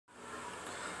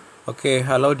Okay,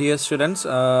 hello dear students.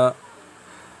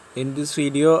 In this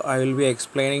video, I will be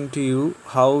explaining to you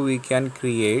how we can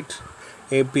create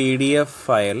a PDF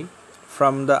file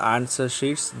from the answer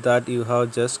sheets that you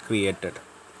have just created.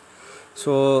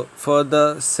 So for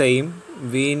the same,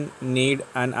 we need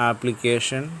an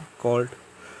application called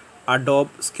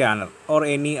Adobe Scanner or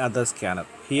any other scanner.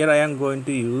 Here I am going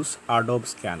to use Adobe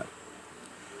Scanner,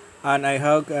 and I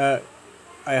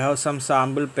have some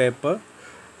sample paper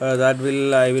that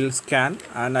I will scan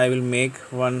and I will make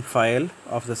one file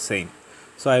of the same.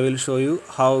 So I will show you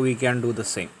how we can do the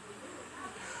same.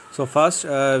 So first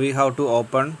we have to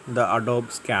open the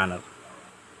Adobe Scanner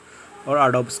or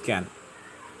Adobe Scan.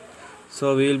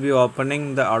 So we will be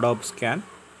opening the Adobe Scan.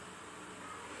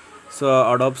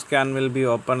 So Adobe Scan will be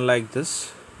open like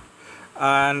this,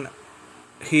 and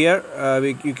here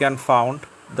you can found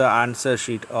the answer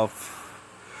sheet of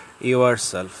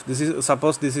yourself. This is,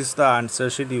 suppose this is the answer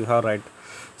sheet you have right.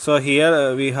 So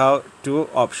here we have two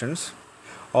options.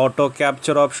 Auto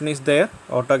capture option is there,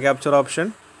 auto capture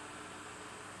option.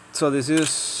 So this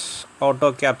is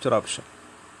auto capture option,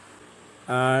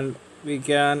 and we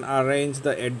can arrange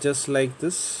the edges like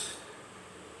this.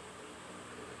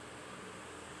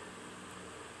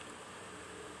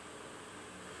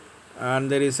 And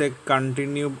there is a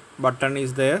continue button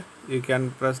is there, you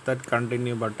can press that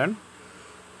continue button.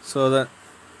 So that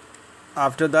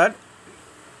after that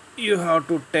you have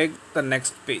to take the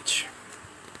next page.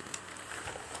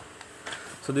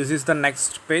 So this is the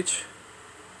next page.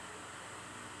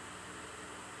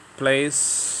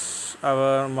 Place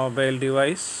our mobile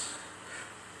device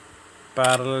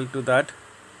parallel to that.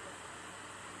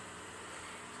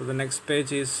 So the next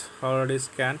page is already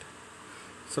scanned.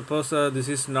 Suppose this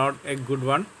is not a good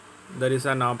one, there is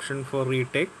an option for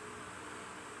retake.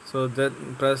 So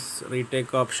then press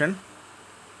retake option,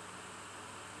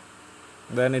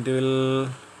 then it will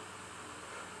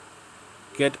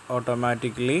get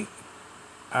automatically,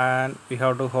 and we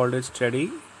have to hold it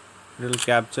steady, it will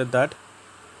capture that.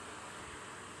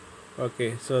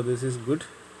 Okay, so this is good,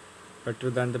 better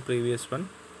than the previous one.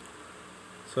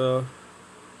 So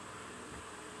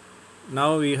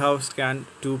now we have scanned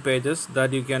two pages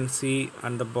that you can see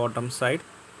on the bottom side.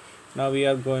 Now we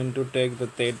are going to take the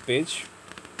third page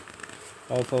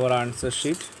of our answer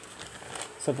sheet.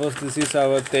 Suppose this is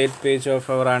our third page of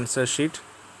our answer sheet.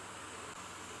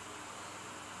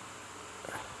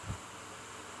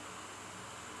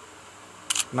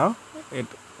 Now it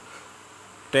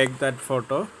take that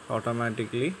photo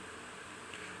automatically,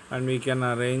 and we can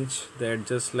arrange the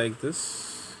edges like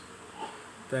this,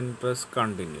 then press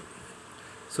continue.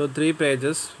 So three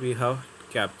pages we have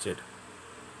captured.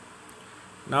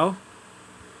 Now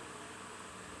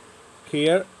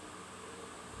here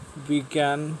we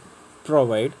can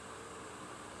provide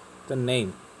the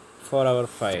name for our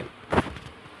file.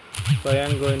 So I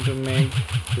am going to make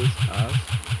this as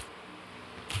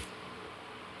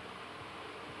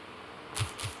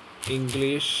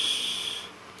English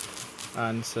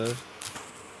answer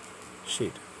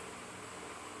sheet.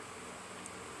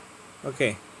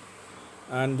 Okay,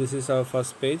 and this is our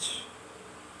first page,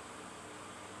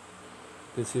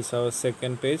 this is our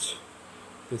second page,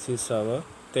 this is our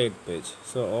third page.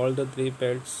 So all the three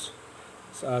pages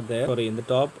are there. Sorry, in the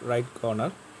top right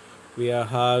corner we are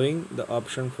having the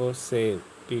option for save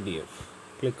PDF.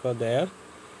 Click on there,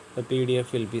 the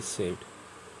PDF will be saved.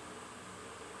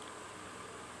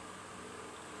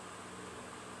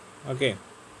 Okay,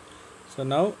 so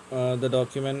now the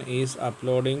document is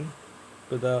uploading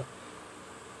to the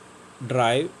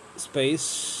drive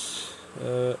space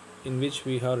in which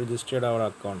we have registered our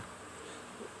account.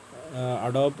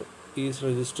 Adobe is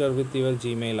registered with your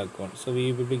Gmail account, so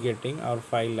we will be getting our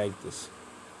file like this.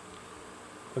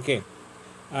 Okay,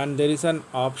 and there is an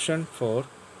option for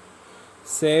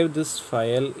save this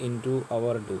file into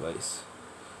our device,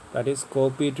 that is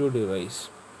copy to device.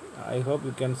 I hope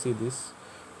you can see this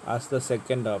as the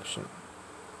second option.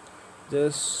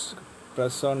 Just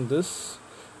press on this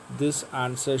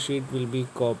answer sheet will be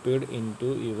copied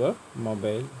into your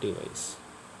mobile device,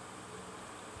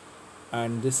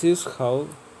 and this is how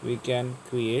we can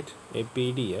create a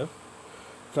PDF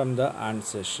from the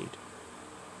answer sheet.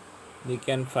 We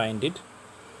can find it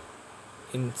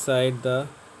inside the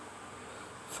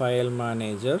file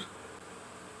manager.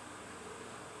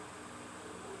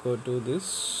 Go to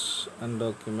this and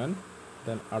document,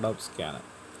 then Adobe Scanner.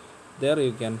 There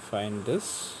you can find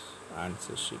this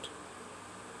answer sheet.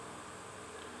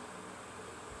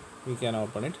 We can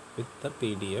open it with the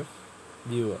PDF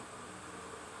viewer.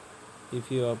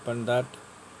 If you open that,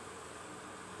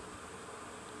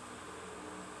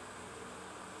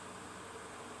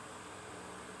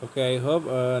 Okay, I hope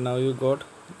now you got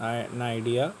an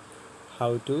idea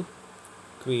how to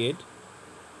create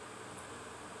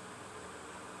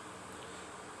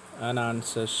an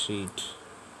answer sheet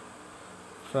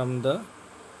from the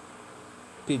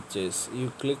pictures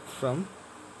you click from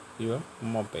your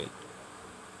mobile.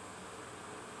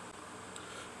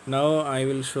 Now I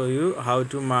will show you how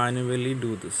to manually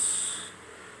do this.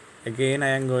 Again, I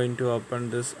am going to open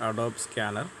this Adobe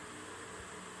Scanner.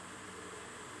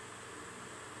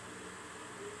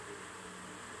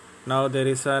 Now there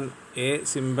is an A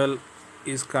symbol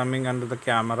is coming under the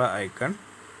camera icon.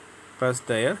 Press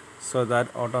there so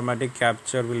that automatic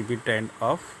capture will be turned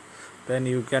off. Then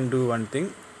you can do one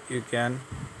thing. You can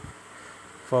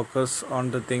focus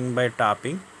on the thing by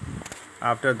tapping.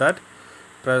 After that,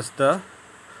 press the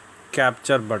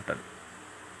capture button.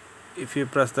 If you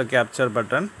press the capture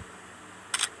button,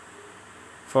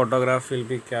 photograph will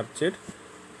be captured.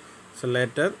 So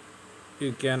later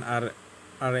you can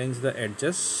arrange the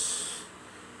edges,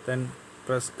 then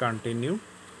press continue,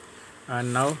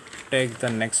 and now take the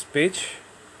next page,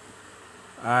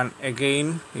 and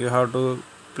again you have to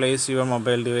place your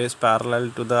mobile device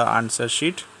parallel to the answer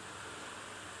sheet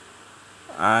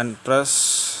and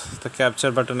press the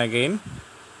capture button again.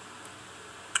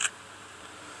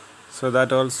 So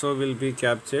that also will be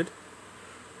captured.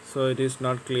 So it is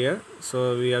not clear,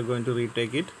 so we are going to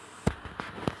retake it.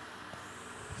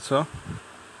 So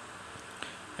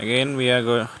again we are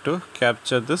going to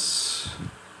capture this.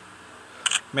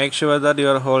 Make sure that you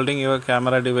are holding your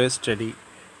camera device steady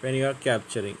when you are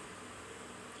capturing,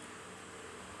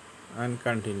 and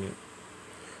continue.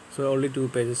 So only 2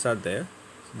 pages are there.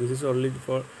 This is only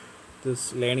for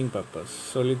this learning purpose.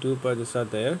 So only 2 pages are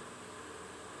there.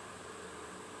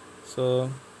 So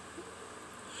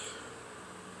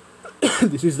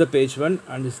this is the page 1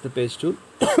 and this is the page 2.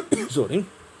 Sorry.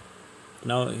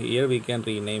 Now here we can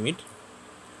rename it.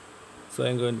 So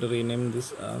I'm going to rename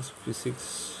this as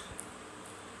physics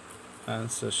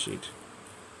answer sheet.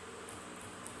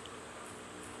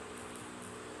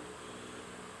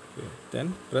 Okay.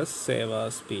 Then press save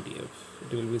as PDF.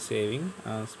 It will be saving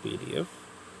as PDF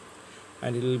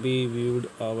and it will be viewed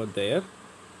over there.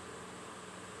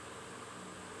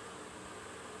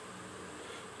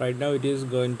 Right now it is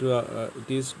going to it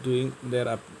is doing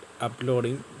their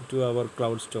uploading to our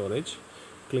cloud storage.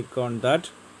 Click on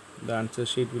that. The answer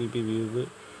sheet will be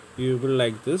viewable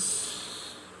like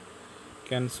this.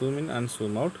 Can zoom in and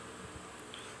zoom out.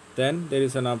 Then there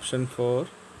is an option for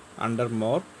under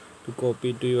more to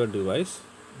copy to your device.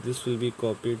 This will be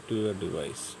copied to your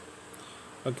device.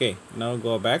 Okay, now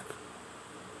go back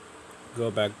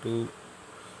to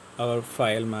our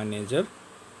file manager.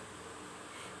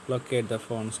 Locate the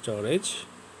phone storage.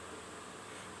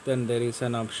 Then there is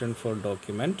an option for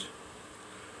document.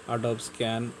 Adobe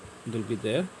Scan will be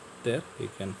there. There you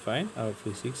can find our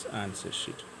physics answer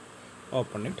sheet.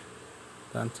 Open it.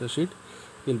 The answer sheet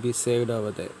will be saved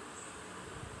over there.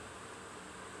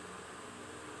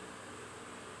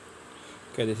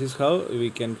 Okay, this is how we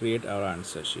can create our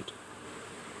answer sheet.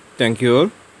 Thank you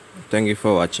all. Thank you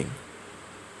for watching.